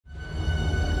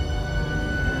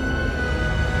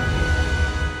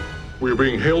We are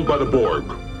being hailed by the Borg.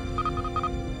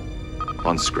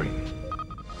 On screen.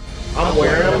 I'm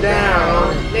wearing them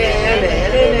down. Na na na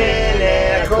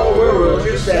na na. Cobra rules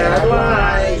your sad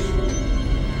life.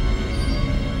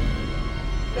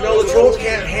 No, the trolls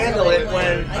can't handle it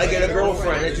when I get a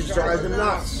girlfriend. It just drives them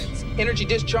nuts. Energy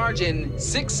discharge in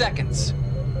 6 seconds.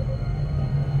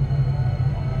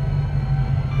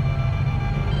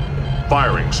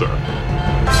 Firing, sir.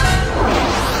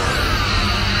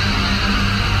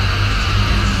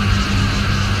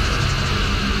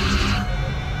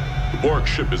 The Borg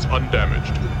ship is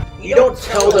undamaged. You don't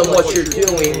tell them what you're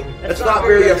doing. That's not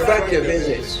very effective, is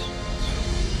it?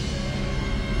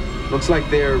 Looks like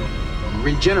they're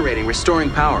regenerating,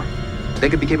 restoring power. They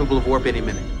could be capable of warp any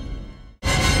minute.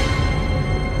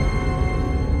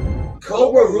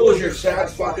 Cobra rules your sad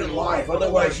fucking life.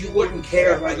 Otherwise, you wouldn't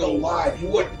care if I go live. You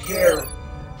wouldn't care.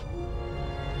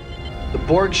 The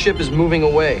Borg ship is moving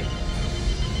away.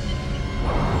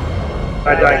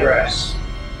 I digress.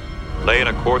 Lay in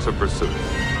a course of pursuit.